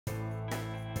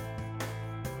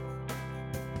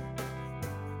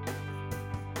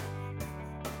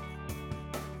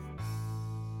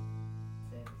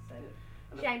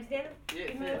James Denham. Yes,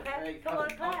 Give me a clap. Hey, Come on,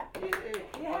 clap.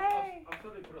 Yay! I've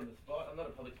sort of put on the spot. I'm not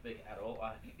a public speaker at all.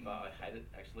 I hate it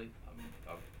actually.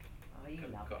 I've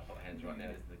got hot hands right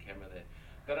now. There's the camera there.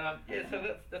 But yeah, so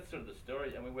that's sort of the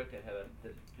story. And we worked out how that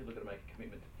people are going to make a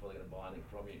commitment before they're going to buy anything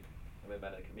from you. And we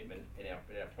made a commitment in our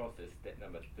process. Step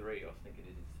number 3, I think it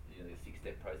is, the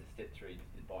 6-step process. Step 3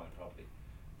 is buying property.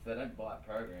 So they don't buy a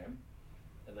program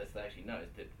unless they actually know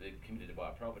that they're committed to buy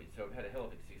a property. So we've had a hell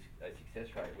of a success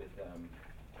rate with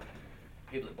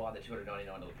people that buy the $299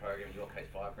 program, in your case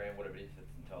 $5,000, whatever it is, that's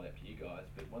entirely up to you guys.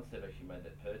 But once they've actually made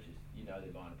that purchase, you know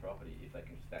they're buying a property if they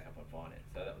can stack up on finance.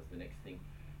 So that was the next thing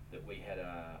that we had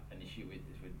an issue with,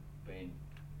 is we'd been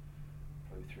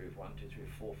probably through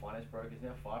 4 finance brokers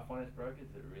now, 5 finance brokers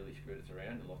that really screwed us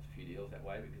around and lost a few deals that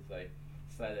way, because they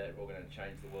say that we're going to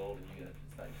change the world and you're going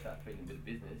to start feeding a bit of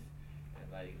business, and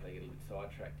they get a little bit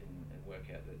sidetracked and work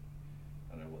out that,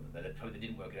 I don't know what, they probably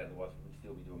didn't work it out, otherwise we'd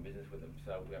still be doing business with them.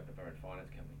 So we opened up our own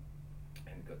finance company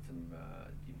and got some,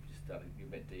 you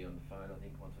met Dee on the phone I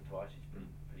think once or twice. She's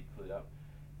pretty clued up.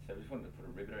 So we just wanted to put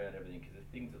a ribbon around everything, because the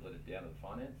things that let it down to the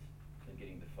finance and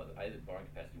getting the borrowing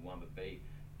capacity, one, but B,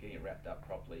 getting it wrapped up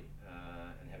properly,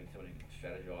 and having someone who can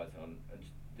strategise on, and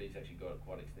Dee's actually got a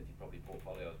quite extensive property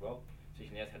portfolio as well, so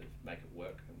she knows how to make it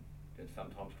work, and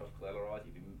sometimes cross-collateralise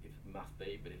if it must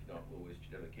be, but if not, we'll always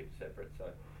keep it separate.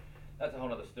 So that's a whole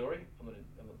other story. I'm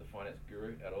not the finance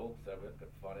guru at all, so we've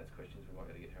got finance questions. We might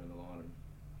be able to get her on the line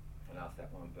and ask that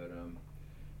one. But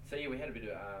so yeah, we had a bit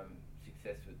of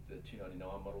success with the 299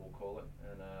 model, we'll call it,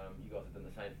 and you guys have done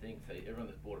the same thing. So everyone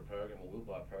that's bought a program or will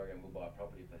buy a program will buy a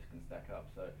property if they can stack up.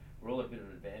 So we're all a bit of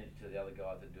an advantage to the other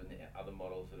guys that are doing the other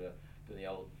models, that are doing the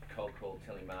old cold call,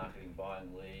 telemarketing,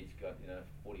 buying leads, got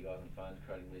 40 guys on phones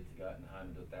creating leads to go out and home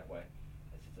and do it that way.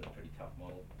 It's just a pretty tough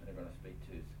model, and everyone I speak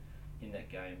to is in that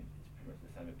game. It's pretty much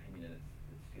the same opinion, and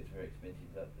it's very expensive.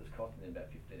 It's costing them about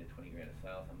 15 to 20 grand a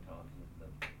sale sometimes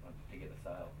to get a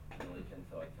sale on the lead gen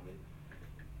side.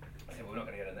 So we're not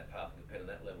going to go down that path and compete on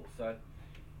that level. So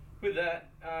with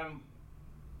that,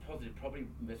 Positive Property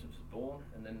Investments was born,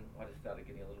 and then I just started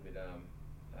getting a little bit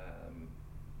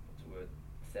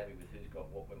savvy with who's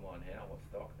got what, when, why, and how, what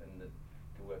stock, and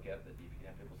to work out that if you can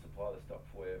have people supply the stock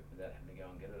for you without having to go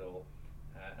and get it all,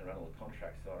 and run all the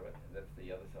contract side of it. And that's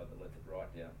the other side that lets it right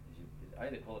down. Is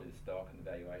A, the quality of the stock and the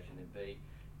valuation, and B,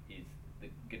 is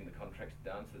getting the contracts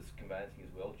done. So there's conveyancing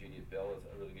as well. Judy at Bell does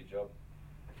a really good job,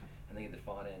 and then get the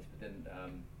finance. But then,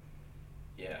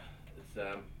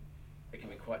 it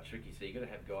can be quite tricky. So you've got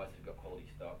to have guys who've got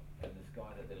quality stock, and there's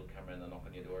guys that'll come around and knock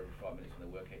on your door every 5 minutes when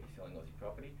they work out you're selling Aussie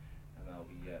property, and they'll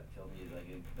be telling you they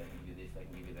can give you this, they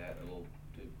can give you that, and they'll all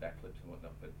do backflips and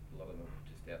whatnot. But a lot of them are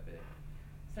just out there.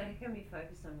 So how can we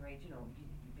focus on regional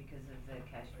because of the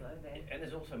cash flow there? And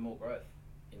there's also more growth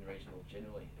in regional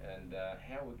generally. And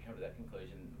how we come to that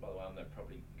conclusion, by the way, I'm no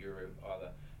property guru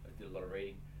either. I did a lot of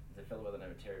reading. There's a fellow by the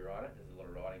name of Terry Ryder. There's a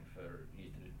lot of writing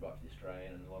used to write for the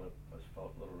Australian, and a lot of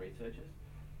researchers.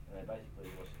 And they basically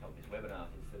watched a couple of his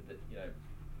webinars and said that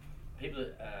people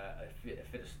are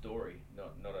fed a story,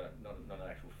 not an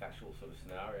actual factual sort of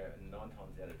scenario. And 9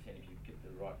 times out of 10, if you get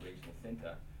the right regional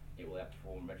centre, it will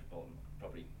outperform metropolitan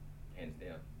property, hands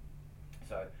down.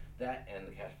 So that and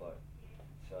the cash flow.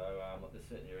 So there's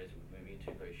certain areas that we're moving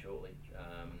into very shortly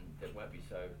that won't be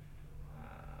so,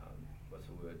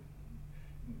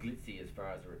 glitzy as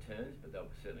far as the returns, but they'll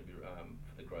certainly be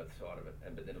for the growth side of it.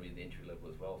 But then it'll be the entry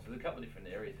level as well. So there's a couple of different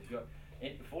areas. You've got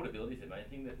affordability is the main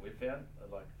thing that we've found.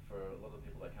 Like for a lot of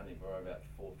people, they can't even borrow about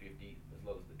 $450.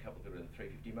 There's a couple of people in the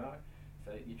 $350 mark.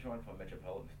 So you try and find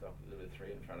metropolitan stock with a little bit of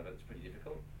 3 in front of it, it's pretty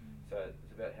difficult. So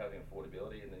it's about housing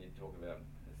affordability, and then you talk about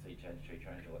the sea change, tree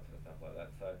change, all that sort of stuff like that.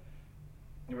 So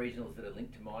the regionals that are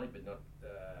linked to mining, but not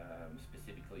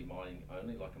specifically mining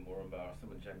only, like a Moranbah.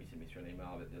 Jamie sent me through an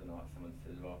email about the other night, someone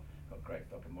said, "Oh, got great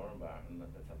stock in Moranbah," and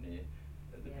that's up near,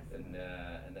 Yes.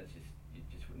 and that's just, you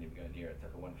just wouldn't even go near it. It's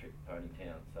like a one-trick pony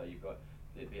town. So you've got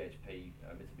the BHP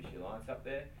Mitsubishi Alliance up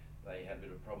there. They had a bit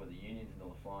of a problem with the unions and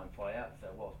all the fly in, fly out. So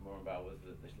whilst Moranbah was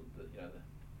the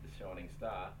shining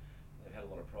star, they've had a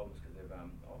lot of problems because they've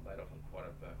laid off quite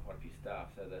a few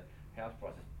staff. So the house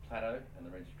prices plateau and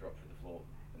the rents drop through the floor.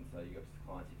 And so you got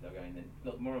clients if they're going then,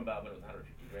 look, Moranbah when it was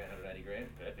 150 grand, 180 grand,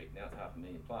 perfect. Now it's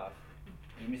 $500,000 plus.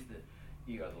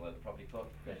 You guys will know the property clock,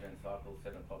 goes around cycles,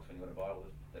 7 o'clock's when you want to buy all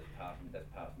this, that's past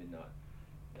midnight.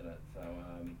 So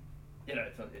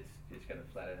it's going to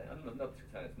flatten out. I'm not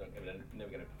saying it's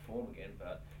never going to perform again,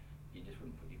 but you just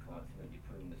wouldn't put your clients in it. You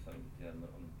put them into something down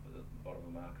on the bottom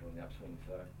of the market or on the upswing.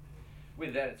 So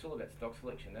with that, it's all about stock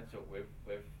selection. That's what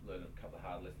we've learned a couple of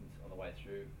hard lessons on the way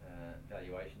through,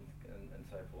 valuations and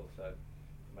so forth. So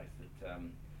it makes it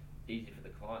easier for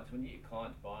the clients. When you get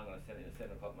clients buying on a 7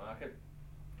 o'clock market,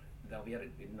 they'll be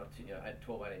able to, not to, 12,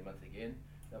 18 months again,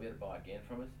 they'll be able to buy again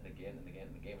from us, and again and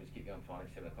again and again. We just keep going finding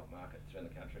 7 o'clock markets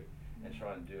around the country and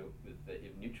try and do it with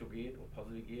either neutral geared or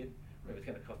positive geared. If it's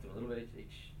going to cost them a little bit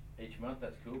each month,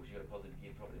 that's cool, because you've got a positive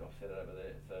geared property to offset it over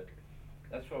there. So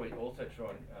that's why we also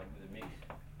try and, with a mix.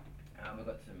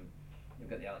 We've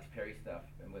got the Alex Perry stuff,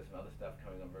 and we've got some other stuff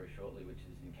coming on very shortly, which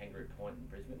is in Kangaroo Point in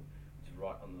Brisbane, which is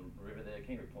right on the river there.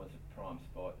 Kangaroo Point's a prime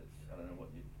spot. It's, I don't know what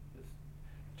it's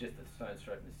just a stone's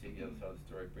throw from the city, the other side of the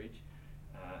Story Bridge.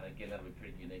 Again, that'll be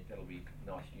pretty unique. That'll be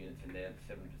nice units in there,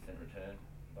 7% return,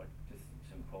 like just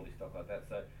some quality stock like that.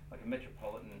 So like a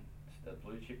metropolitan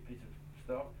blue chip piece of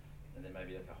stock, and then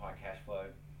maybe like a high cash flow,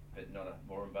 but not a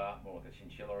Moranbah, more like a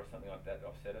chinchilla or something like that to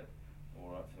offset it,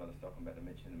 or some other stock I'm about to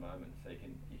mention in a moment. So you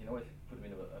can always put them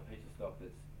into a piece of stock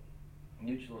that's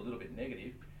neutral or a little bit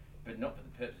negative, but not for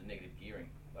the purpose of negative gearing.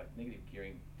 Like negative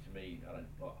gearing to me,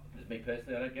 just me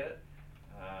personally, I don't get it.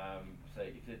 So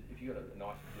if you've got a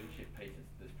nice blue chip piece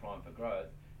that's primed for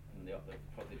growth, and the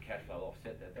positive cash flow will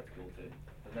offset that, that's cool too.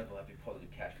 Doesn't have to be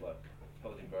positive cash flow,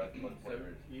 positive growth,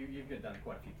 whatever it is. You've done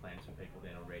quite a few plans for people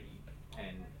then already,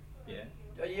 and yeah.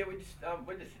 Yeah, we just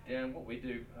sit down. What we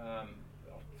do, I'll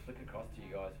flick across to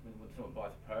you guys. When someone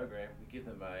buys a program, we give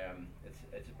them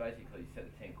it's basically a set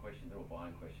of 10 questions. They're all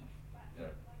buying questions.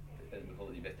 As we call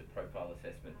it, the investor profile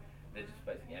assessment. They're just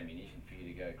basically ammunition for you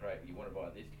to go, great, you want to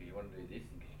buy this because you want to do this,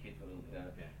 and because your kids want to,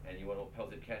 and you want all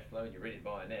positive cash flow, and you're ready to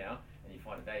buy now, and you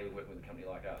find a day we're working with a company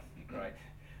like us. Great.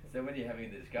 So when you're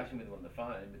having the discussion with them on the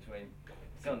phone between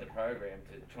selling the program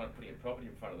to trying to put a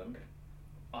property in front of them,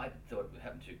 I thought it would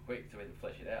happen too quick, so we had to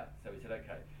flesh it out. So we said,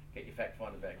 okay, get your fact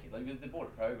finder back here. Like, they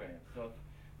bought a program, so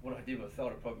what I did was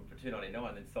sold a property for $299,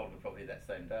 then sold them a property that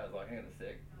same day. I was like, hang on a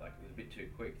sec, like it was a bit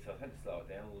too quick, so I had to slow it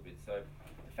down a little bit. So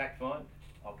the fact find,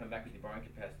 I'll come back with your borrowing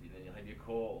capacity, then you'll have your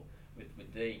call with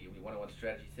D, you'll be one-on-one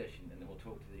strategy session, and then we'll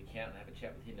talk to the accountant and have a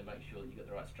chat with him to make sure that you've got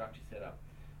the right structure set up.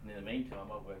 And in the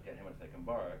meantime, I've worked out how much they can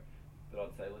borrow, but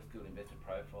I'd say let's do an investment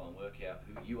profile and work out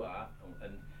who you are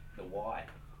and the why.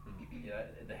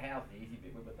 The how's the easy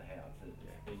bit. We've got the how.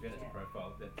 The investor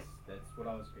profile. That's what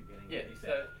I was getting. Yeah.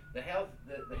 So the how's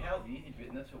the easy bit,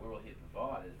 and that's what we're all here to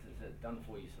provide. It's a done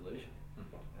for you solution, and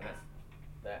that's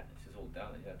that. It's just all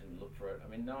done. You don't have to look for it. I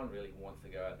mean, no one really wants to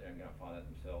go out there and go and find that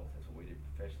themselves. That's what we do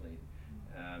professionally.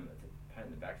 It's a pain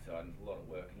in the backside, and it's a lot of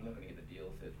work, and you're not going to get the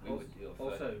deals that we would deal.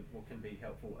 Also, what can be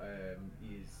helpful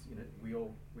is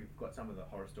we've got some of the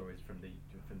horror stories from the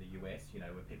US,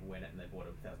 where people went out and they bought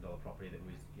a $1,000 property that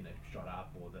was shot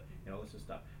up, or all this sort of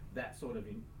stuff. That sort of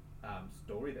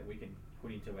story that we can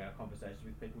put into our conversations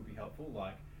with people would be helpful.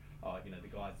 Like, the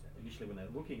guys initially when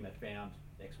they're looking, they found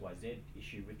XYZ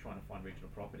issue with trying to find regional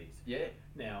properties. Yeah.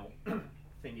 Now,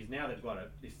 thing is, now they've got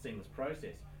this seamless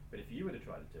process. But if you were to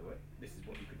try to do it, this is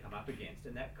what you could come up against,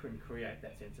 and that can create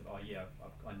that sense of, I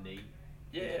need.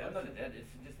 Yeah, I'm not in that. It's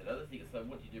just another thing. It's like,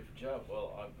 what do you do for a job?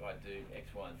 Well, I do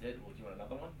X, Y, and Z. Well, do you want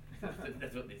another one?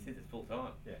 That's what this is. It's full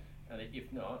time. Yeah. And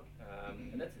if not,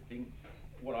 and that's the thing.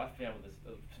 What I found with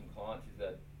some clients is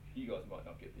that you guys might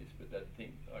not get this, but they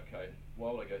think, okay,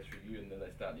 why would I go through you? And then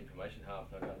they start the information half,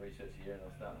 and I've done research here, and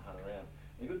I'll start to hunt around.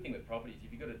 And the good thing with property is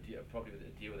if you've got a property with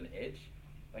a deal with an edge,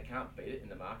 they can't beat it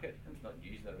in the market. It's not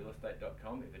used on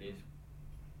realestate.com. If it is,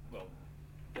 well,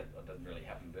 that doesn't really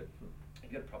happen. But if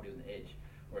you've got a property with an edge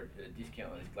or a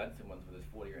discount on these Gladstone ones where there's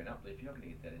 40 grand uplift, you're not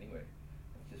going to get that anywhere.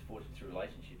 It's just fortunate through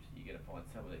relationships. You're going to find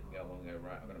someone that can go along and go,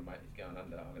 right, I'm going to make this going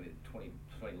under. I'm going to need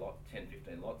 20 lots, 10,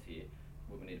 15 lots here.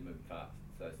 We need to move fast.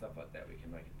 So stuff like that, we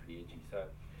can make it pretty edgy. So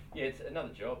yeah, it's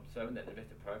another job. So in that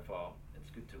investor profile,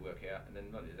 it's good to work out. And then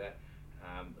not only that,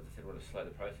 as I said, we want to slow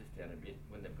the process down a bit.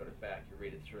 When they've got it back, you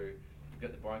read it through. You've got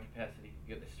the borrowing capacity,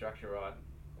 you've got the structure right.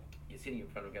 You're sitting in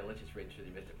front of them going, let's just read through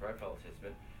the investor profile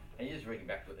assessment, and you're just reading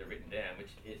back what they've written down,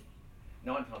 which is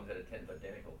 9 times out of 10 is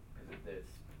identical, because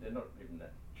they're not even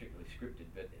that particularly scripted,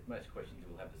 but most questions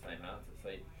will have the same answer. So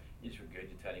you're just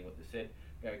regurgitating what they said,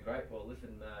 going, great, well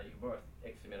listen, you can borrow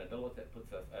X amount of dollars, that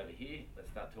puts us over here, let's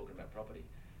start talking about property,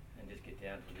 and just get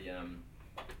down to the,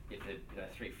 if they're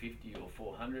 350 or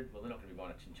 400, well they're not going to be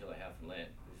buying a chinchilla house and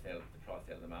land. It's out of the price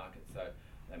out of the market. So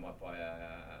they might buy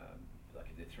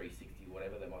like if they're 360 or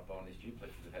whatever, they might buy on these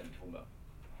duplexes they've had in Toowoomba.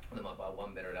 Or they might buy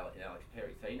one better in Alex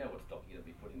Perry. So you know what stock you're going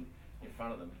to be putting in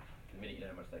front of them the minute you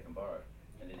know how much they can borrow.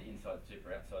 And then inside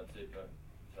super, outside super.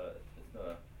 So it's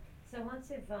not a... So once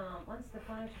the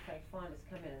financial fact finders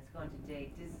come in and it's gone to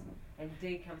D, and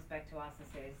D comes back to us and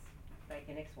says they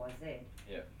can X, Y, Z.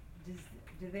 Yeah.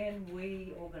 Do then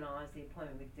we organise the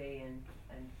appointment with D and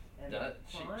no, the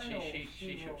client,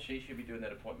 she should be doing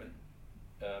that appointment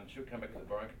she'll come back with the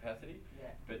borrowing capacity.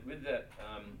 Yeah. But with that,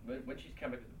 when she's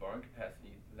come back with the borrowing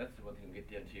capacity, that's the one thing we'll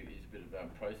get down to is a bit of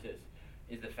process.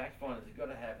 Is the fact finders have got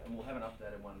to have, and we'll have an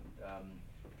updated one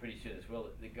pretty soon as well.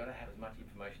 They've got to have as much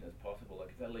information as possible.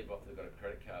 Like if they leave off, they've got a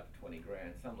credit card for 20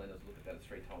 grand. Some lenders look at that as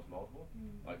 3 times multiple.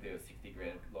 Like there was 60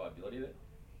 grand liability there,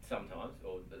 sometimes,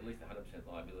 or at least 100%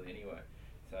 liability anyway.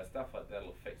 So stuff like that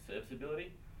will affect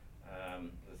serviceability. As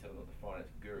I said, I'm not the finance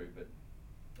guru, but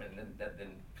and then that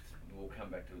we'll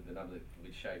come back to the number that will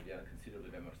be shaved down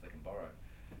considerably how much they can borrow.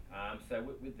 So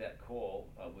with that call,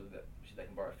 they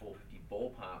can borrow 450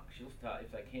 ballpark. She'll start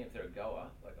if they're a goer,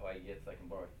 like yes, they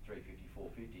can borrow 350,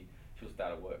 450. She'll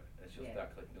start at work and she'll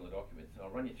start collecting all the documents. And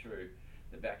I'll run you through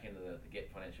the back end of the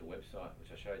Get Financial website,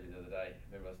 which I showed you the other day.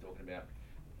 Remember I was talking about?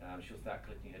 She'll start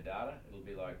collecting her data. It'll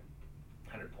be like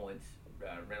 100 points,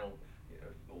 rental,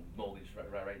 or mortgage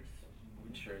rates,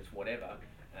 insurance, whatever,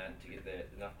 and to get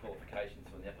enough qualifications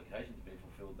when the application's been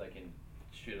fulfilled, they can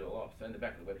shoot it all off. So in the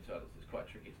back of the website, it's quite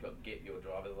tricky. It's got get your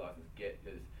driver's license,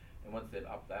 and once they've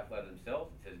uploaded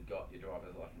themselves, it says got your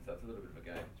driver's license. So it's a little bit of a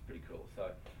game. It's pretty cool. So,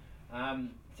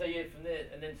 so yeah, from there,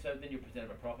 and then you'll present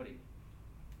them a property.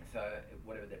 So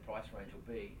whatever their price range will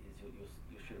be, is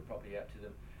you'll shoot a property out to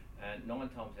them, and 9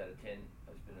 times out of 10,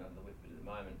 I've just been under the whip at the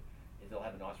moment, is they'll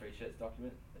have a nice research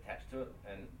document attached to it,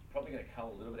 and probably going to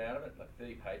cull a little bit out of it. Like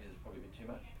 30 pages is probably a bit too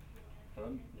much for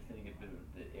them. Just need to get a bit of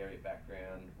the area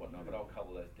background, whatnot. But I'll cull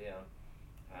those down,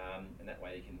 and that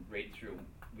way you can read through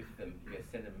with them. You can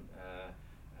send them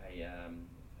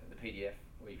the PDF,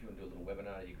 or if you want to do a little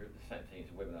webinar to your group, the same thing as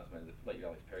a webinar. Like your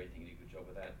Alex Perry thing, you did a good job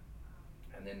with that.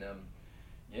 And then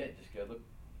yeah, just go look.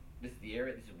 This is the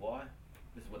area. This is why.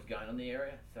 This is what's going on in the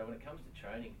area. So when it comes to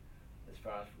training, as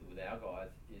far as with our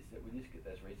guys, is that we just get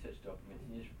those research documents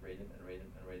and you just read them and read them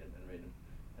and read them and read them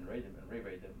and read them and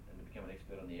reread them and become an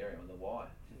expert on the area, on the why.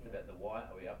 It's just about the why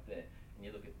are we up there. And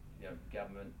you look at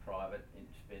government, private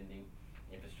spending,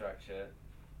 infrastructure,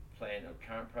 plan of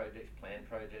current projects, planned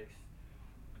projects,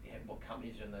 what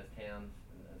companies are in those towns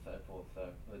and so forth. So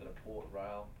we've got a port,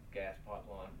 rail, gas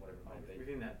pipeline, whatever it may be.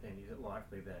 Within that then, is it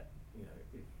likely that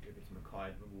if it's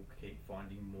Mackay, we'll keep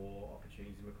finding more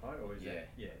opportunities in Mackay, or is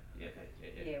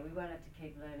Yeah, we won't have to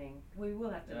keep learning. We will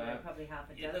have to learn probably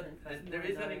half a dozen. But there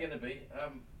is only going to be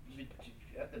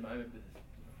at the moment with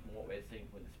what we're seeing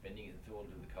with the spending is it's all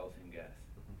to do with the coal seam gas.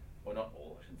 Well, not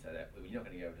all. I shouldn't say that. You're not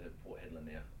going to go over to Port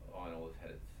Hedland now. Iron Ore has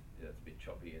had it's a bit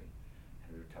choppy and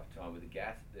had a tough time with the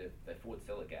gas. They forward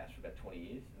sell the gas for about 20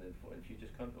 years, and then in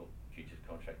futures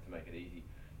contract to make it easy,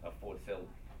 forward sell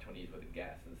 20 years worth of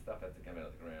gas and stuff has to come out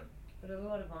of the ground. But a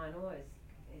lot of iron ore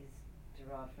is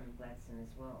derived from Gladstone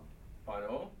as well. Iron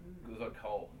ore? There's a lot of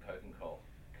coal, coke and coal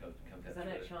comes out. Because I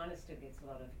know China still gets a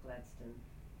lot of Gladstone.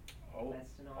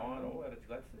 Gladstone iron ore out of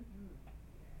Gladstone?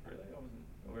 Really? I wasn't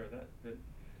aware of that. But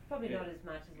probably not as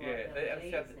much as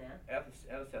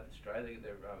out of South Australia,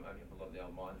 they're opening up a lot of the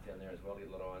old mines down there as well. They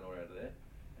get a lot of iron ore out of there,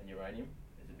 and uranium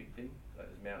is a big thing. Like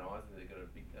there's Mount Isa, they've got a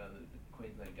big. The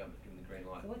Queensland government's given the green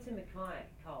light. So what's in Mackay?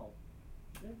 Coal.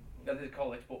 No, there's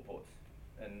coal export ports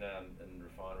and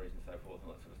refineries and so forth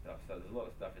and all that sort of stuff. So there's a lot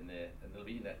of stuff in there, and there'll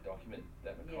be in that document,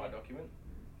 that Mackay document.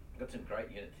 Got some great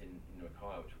units in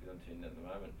Mackay, which we'll get onto in a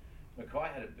moment.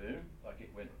 Mackay had a boom, like it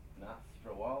went nuts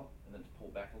for a while, and then it's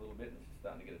pulled back a little bit, and it's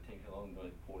starting to get a tinker along, doing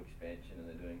port expansion, and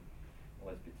they're doing all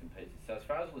those bits and pieces. So as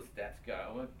far as all the stats go, I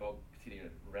won't sit here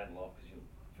and rattle off because you'll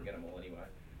forget them all anyway.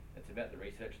 It's about the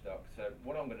research stock. So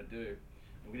what I'm going to do,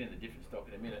 we'll get into different stock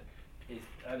in a minute, is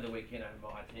over the weekend,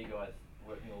 my IT guys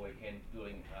working all weekend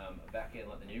doing a back end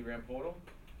like the Newground portal.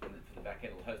 And for the back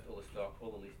end, it'll host all the stock,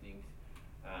 all the listings.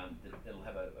 It'll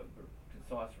have a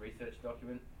concise research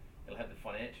document. It'll have the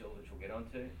financials, which we'll get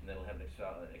onto, and then it'll have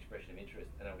an expression of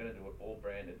interest. And I'm going to do it all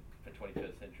branded for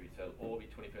 21st century. So it'll all be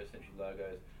 21st century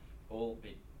logos, all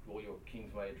your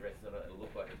Kingsway addresses on it. It'll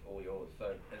look like it's all yours.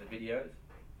 So, and the videos,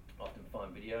 often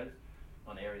find videos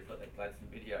on areas like that Gladstone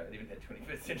video, and even that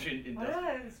 21st century industry. Oh,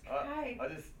 that's great. I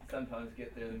just sometimes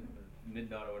get there in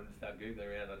midnight or and start Googling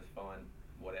around, I just find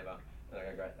whatever, and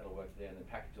I go, great, that'll work there, and then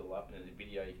package it all up, and then the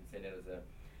video you can send out as a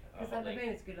because I mean,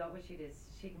 it's good. I wish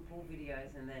she can pull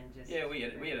videos and then just. Yeah, we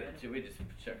edit it too. We just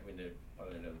check when do. I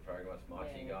don't even know the program. It's my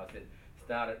IT guys that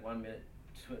start at 1 minute,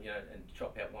 and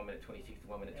chop out 1 minute 26 to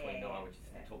 1 minute 29, which is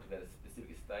talks about a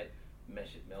specific estate.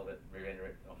 Mesh it, meld it, re-render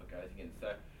it, off it goes again.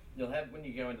 So you'll have when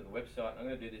you go into the website. I'm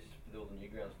going to do this for all the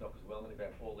Newground stock as well. I'm going to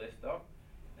grab all their stock,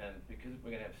 and because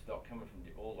we're going to have stock coming from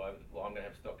all over. Well, I'm going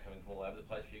to have stock coming from all over the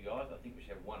place for you guys. I think we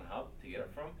should have one hub to get it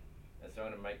from. And so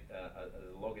I'm going to make a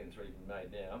login that's already been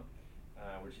made now,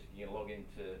 which is you're going to log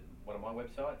into one of my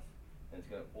websites, and it's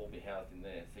going to all be housed in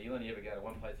there. So you'll only ever go to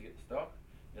one place to get the stock,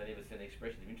 they never send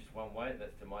expressions of interest one way, and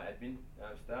that's to my admin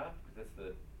staff, because that's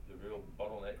the real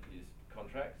bottleneck is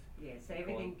contracts. Yeah, so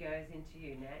everything goes into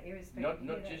you now, irrespective.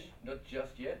 Not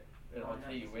just yet, and I'll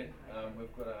tell you when. Okay.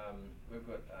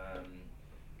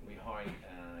 We're hiring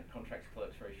contracts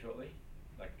clerks very shortly,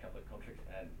 like a couple of contracts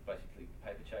and basically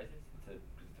paper chasers. It's a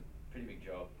pretty big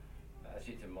job.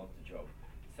 Actually, it's a monster job.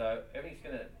 So everything's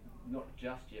gonna not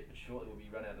just yet, but shortly will be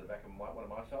run out of the back of one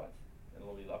of my sites, and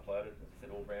it'll be uploaded. As I said,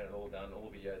 all branded, all done, all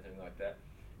videos, everything like that.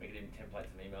 We can even template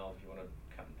some emails if you want to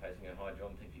cut and paste and go, hi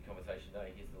John, thanks for your conversation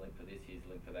today, here's the link for this, here's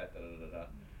the link for that, da da da da.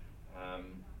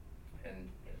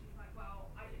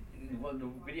 Well, the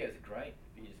videos are great,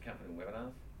 but you just can't put in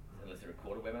webinars, unless they're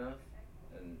recorded webinars,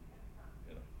 and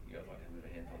you know, you guys like to have a bit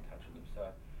of hands-on touch with them. So,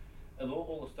 and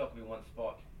all the stock will be in one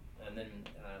spot, and then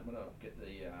when I get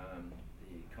the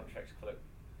contracts clerk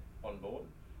on board,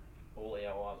 all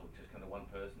EOIs will just come to one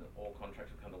person, all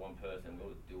contracts will come to one person,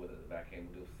 we'll deal with it at the back end,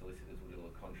 we'll deal with solicitors, we'll deal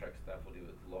with contract stuff, we'll deal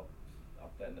with locks,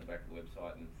 up that in the back of the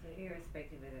website. And so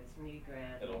irrespective of it's new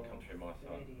ground it'll all come through my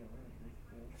site.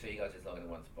 So you guys just log into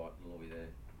one spot and it'll all be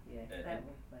there. Yeah, that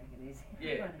will make it easy.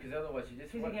 Yeah, because otherwise you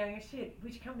just... Because you're going, oh shit,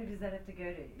 which company does that have to go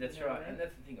to? That's right, and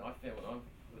that's the thing I found when I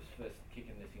was first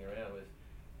kicking this thing around was,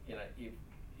 you know, you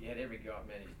had every guy up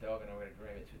man his dog, and I got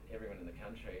agreements with everyone in the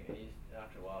country, and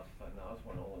after a while it's like, no, I just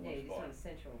want it all in one spot. Yeah, you just want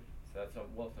central. So that's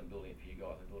whilst I'm building it for you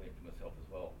guys, I'm building it for myself as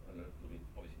well, and it'll be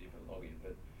obviously different login,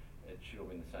 but it should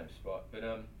all be in the same spot. But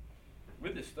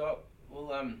with the stock,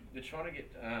 well, we're trying to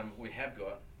get, we have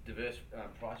got diverse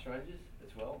price ranges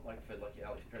as well, like for your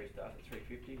Alex Perry starts at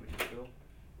 $350, which is cool,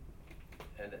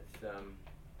 and it's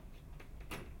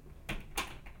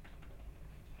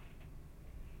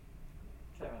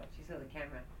Alright, she's got the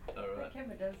camera. Alright. The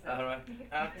camera does that. Alright.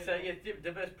 So yeah,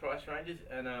 diverse price ranges,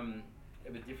 and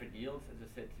with different yields, as I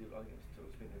said to, I think it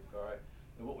was speaking to Garo,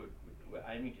 and what we're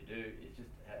aiming to do is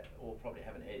just all probably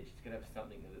have an edge. It's going to have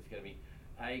something that's going to be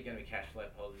going to be cash flow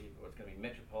positive, or it's going to be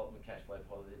metropolitan cash flow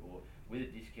positive, or with a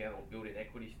discount, or built-in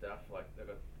equity stuff. Like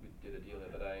we did a deal the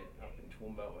other day up in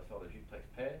Toowoomba. I sold a duplex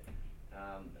pair.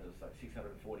 It was like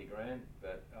 640 grand,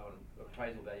 but on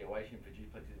appraisal valuation for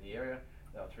duplexes in the area,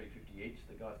 they were 350 each.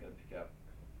 The guy's going to pick up,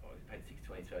 he paid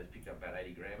 620, so he's picked up about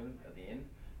 80 grand with them at the end.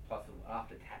 Plus,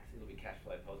 after tax, it'll be cash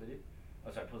flow positive.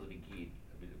 Oh, sorry, positively geared.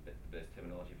 Would be the best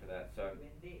terminology for that. So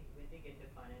when they get the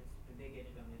finance, do they get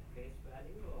it on the face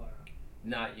value or?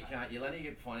 No, you can't. You'll only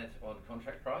get finance on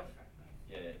contract price.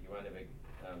 Yeah, you won't ever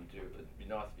do it. It'd be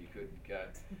nice if you could go.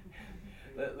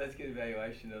 Let's get a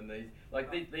valuation on these.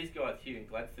 Like these guys here in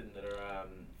Gladstone that are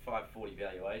 540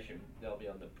 valuation, they'll be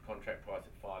on the contract price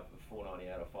at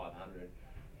 498 or 500.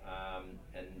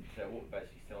 And so what we're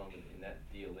basically selling in that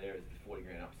deal there is the 40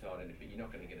 grand upside in it, but you're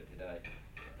not going to get it today.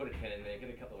 Put a 10 in there,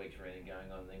 get a couple of weeks renting going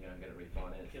on, then go and get it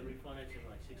refinanced. Get refinanced in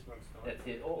like 6 months time. That's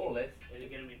it, or less. Or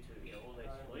get them into, or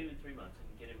less, or even 3 months and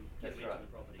get them That's into right.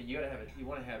 the property. But you got to have it. You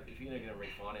want to have, if you're going to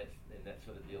refinance in that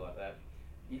sort of deal like that,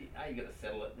 you got to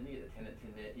settle it. Then you get the tenants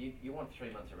in there. You want 3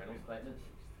 months of rental statements,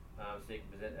 so you can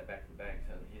present that back to the bank.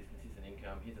 So here's consistent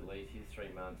income. Here's a lease. Here's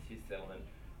 3 months. Here's settlement.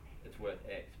 It's worth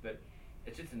X. But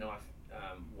it's just a nice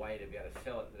way to be able to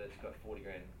sell it. That it's got 40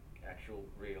 grand actual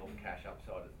real cash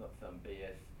upside. It's not some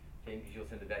BS thing, because you'll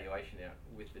send the valuation out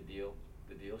with the deal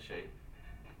sheet.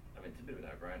 I mean, it's a bit of a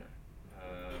no-brainer.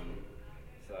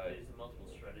 So there's a multiple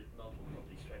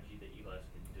property strategy that you guys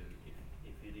can do.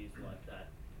 If it is like that,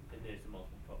 then there's a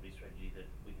multiple property strategy that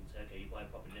we can say, okay, you buy a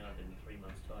property now, then in 3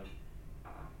 months' time,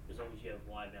 as long as you have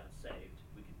Y amount saved,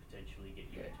 we could potentially get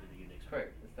you into the next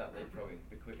correct. property. And start leapfrogging a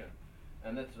bit quicker.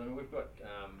 And that's, I mean, we've got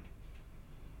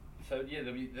so yeah,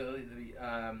 there'll be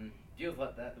deals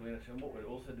like that we're going to. And what we're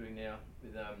also doing now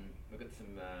with we've got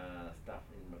some stuff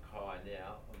in Mackay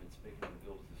now. I've been speaking to the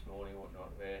builders this morning and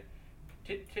whatnot. Where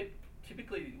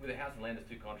typically with a house and land,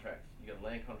 there's 2 contracts. You got a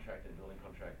land contract and a building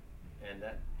contract, and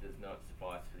that does not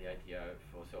suffice for the ATO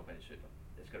for self-managed super.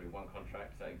 It's got to be one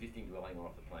contract. So existing dwelling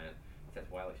or off the plan. So that's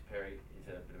why Alex Perry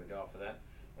is a bit of a go for that.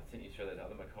 I sent you through those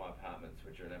other Mackay apartments,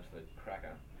 which are an absolute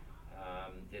cracker.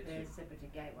 They're separate to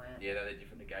Gateway, aren't they? Yeah, they're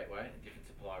different to Gateway, a different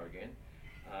supplier again.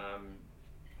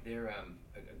 They're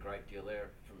a great deal there.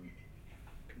 From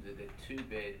they're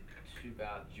 2-bed,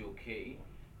 2-bath dual key,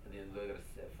 and then they've got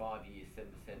a 5-year 7%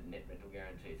 net rental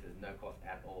guarantee, so there's no cost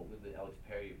at all. With the Alex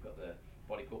Perry, you've got the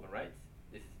body corporate rates.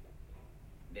 This is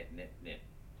net.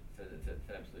 So it's an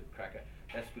absolute cracker.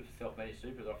 That's good for self-managed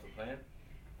super, off the plan.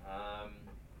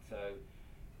 So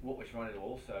what we're trying to do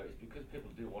also is, because people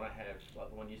do want to have,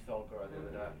 like the one you sold, Garo, the other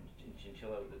day in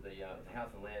Chinchilla, with the house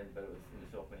and land, but it was in the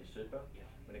self-managed super. Yeah.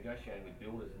 We're negotiating with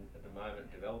builders at the moment,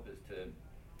 developers, to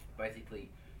basically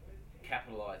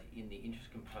capitalise in the interest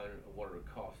component of what it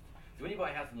would cost. So So when you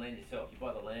buy a house and land yourself, you buy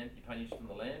the land, you pay interest on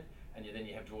the land, and then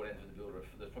you have drawdowns with the builder.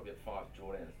 There's probably 5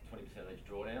 drawdowns, 20% of each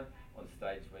drawdown on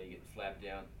stage where you get the slab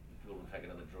down, the builder will take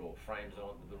another draw. Frames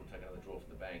on, the builder will take another draw from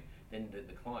the bank. Then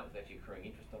the client is actually accruing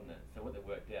interest on that. So what they've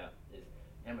worked out is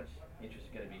how much interest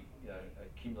is going to be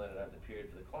accumulated over the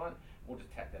period for the client. We'll just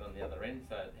tack that on the other end.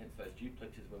 So hence those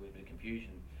duplexes where we've been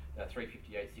confusion.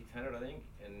 358 600 I think,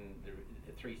 and the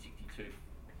 362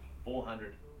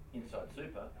 400 inside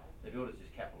super. The builders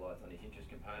just capitalise on this interest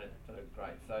component, so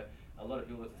great. So a lot of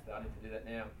builders are starting to do that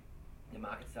now. The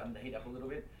market's starting to heat up a little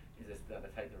bit. Is they're starting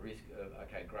to take the risk of,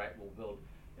 okay, great, we'll build,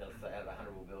 let's say out of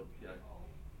 100 we'll build,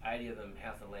 80 of them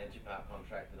house and land chip out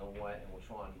contract and all way, and we'll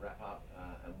try and wrap up,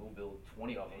 and we'll build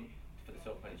 20 of them for the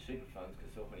self-managed super funds,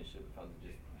 because self-managed super funds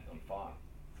are just on fire.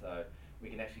 So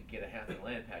we can actually get a house and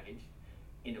land package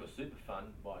into a super fund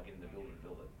by getting the builder to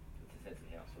build it. It's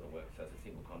essentially how it sort of works. So it's a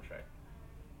single contract.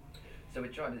 So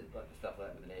we're trying to like the stuff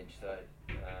like that with an edge. So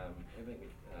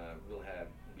everything will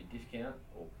be discount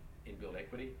or inbuilt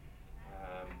equity,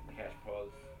 cash pos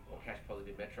or cash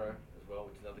positive metro as well,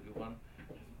 which is another good one.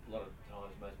 A lot of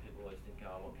times most people always think, oh,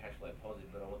 I want cash flow positive,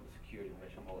 but I want the security of a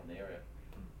metropolitan area,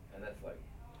 and that's like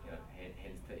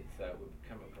hen's teeth. So we've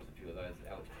come across a few of those.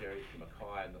 Alex Perry,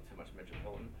 Mackay, not so much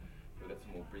metropolitan. We've got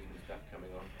some more Brisbane stuff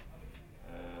coming on.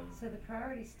 So the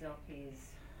priority stock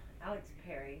is Alex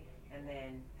Perry and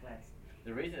then Gladstone.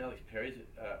 The reason Alex Perry's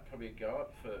probably a go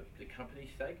up for the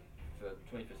company's sake, for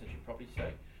 21st century property's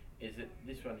sake, is that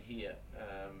this one here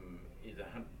is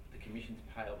the commissions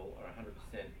payable are 100%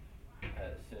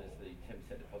 as soon as the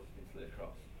 10% deposit's been slid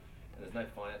across, and there's no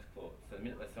finance clause. So the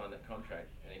minute they sign that contract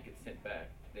and it gets sent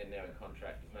back, they're now in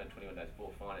contract. There's no 21 days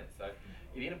for finance. So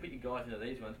if you're going to put your guys into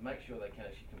these ones, make sure they can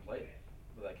actually complete,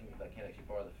 or they can actually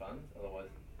borrow the funds.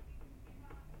 Otherwise,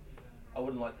 I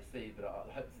wouldn't like to see, but I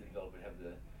hope the developer would have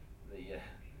the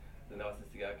niceness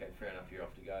to go, okay, fair enough, you're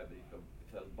off to go. But if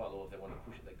by law, if they wanted to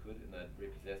push it, they could, and they'd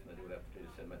repossess and they'd do what they have to do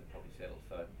to make the property settle.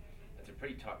 So it's a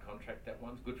pretty tight contract, that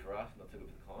one's good for us, not so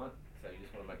good for the client. So you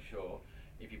just want to make sure,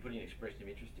 if you're putting an expression of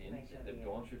interest in, Sure, they've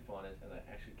gone through finance and they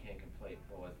actually can complete,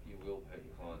 otherwise you will hurt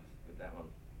your clients with that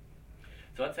one.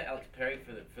 So I'd say Alex Perry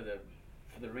for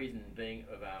the reason being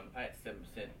of 7%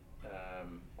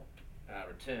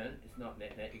 return. It's not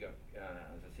net. You got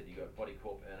as I said, you got body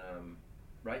corp and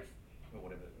rates or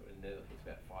whatever. And I think it's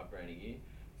about $5,000 a year.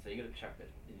 So you got to chuck that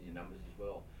into your numbers as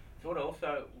well. So what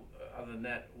also, other than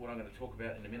that, what I'm going to talk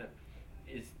about in a minute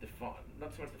is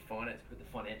not so much the finance, but the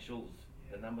financials,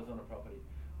 the numbers on a property.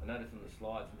 I noticed on the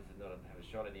slides, and this is not to have a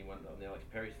shot at anyone, on the Alex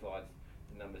Perry slides,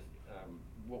 the numbers,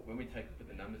 when we put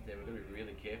the numbers down, we've got to be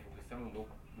really careful, because someone would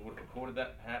have recorded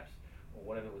that perhaps, or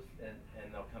whatever it was,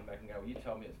 and they'll come back and go, well, you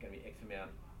told me it's going to be X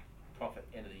amount profit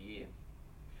end of the year.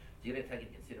 So you've got to take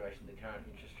into consideration the current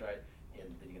interest rate, and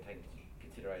then you've got to take into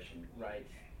consideration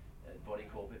rates, body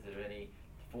corp, if there's any,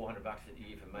 $400 a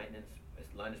year for maintenance,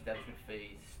 loan establishment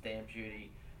fees, stamp duty,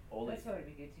 all That's this. why it'd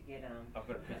be good to get I've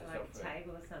got a print like this a off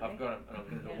table or something. I've got them, and I'm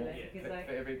going to do them all Because for like,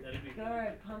 every. That'd be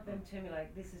Go pump them to me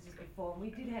like this is just before. And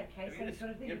we did have case studies,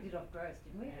 but I think we did off gross,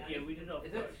 didn't we? Yeah, we did off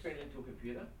Is that gross. screened into a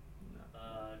computer?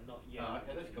 Not yet. Oh,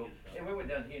 okay, that's cool. And when we're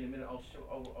done here in a minute, I'll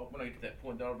when I get to that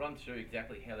point, I'll run through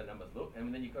exactly how the numbers look, and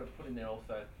then you've got to put in there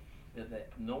also that the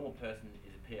normal person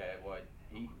is a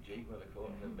PAYE-G, whatever they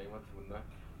call it. I've never been once, I wouldn't know.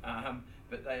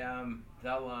 But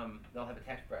they'll have a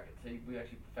tax bracket. So we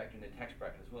actually factor in their tax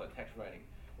bracket as well, a tax rating.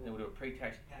 And then we'll do a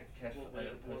pre-tax cash flow.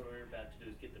 What we're about to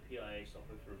do is get the PIA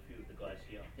software for a few of the guys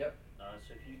here. Yep.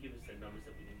 So if you give us the numbers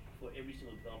that we can, for every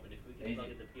single development, if we can Easy.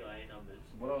 plug in the PIA numbers.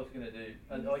 What I was going to do,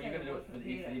 you're going to do it for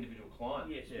the individual client.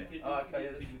 Yes, Yeah. we could Oh, do okay,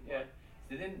 it for the yeah.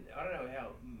 So then, I don't know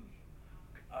how,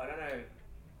 I don't know,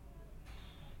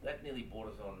 that nearly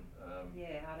borders on,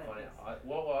 Yeah, I don't finance.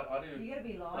 know. I do. You gotta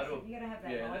be I do- licensed, you gotta have that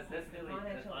yeah, license, that's the nearly-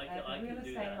 financial, I the can real do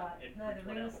estate that li- and no, the put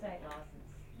real one out. estate license.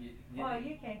 You Oh,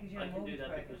 you can, cause you're I a can do mortgage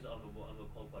that broker. because I'm a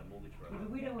qualified mortgage broker. Yeah, but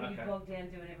we don't want you Okay. bogged down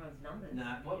doing everyone's numbers.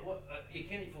 Nah, you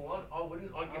can if you want. I wouldn't.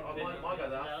 I But might go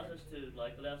it that.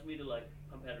 allows me to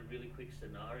pump out a really quick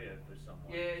scenario for someone.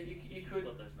 Yeah, you You've could.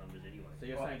 got those numbers anyway. So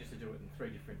you're Right. saying just to do it in 3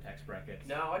 different tax brackets?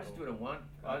 No, I just do it in one.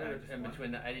 I do Okay, it just in one.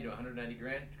 between the 80 to 180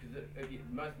 grand, because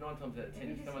most 9 times out of 10, Can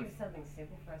you if just someone's. give us something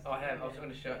simple for us? I have. I was do going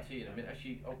to show it to you in a minute.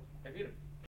 Actually, have you got a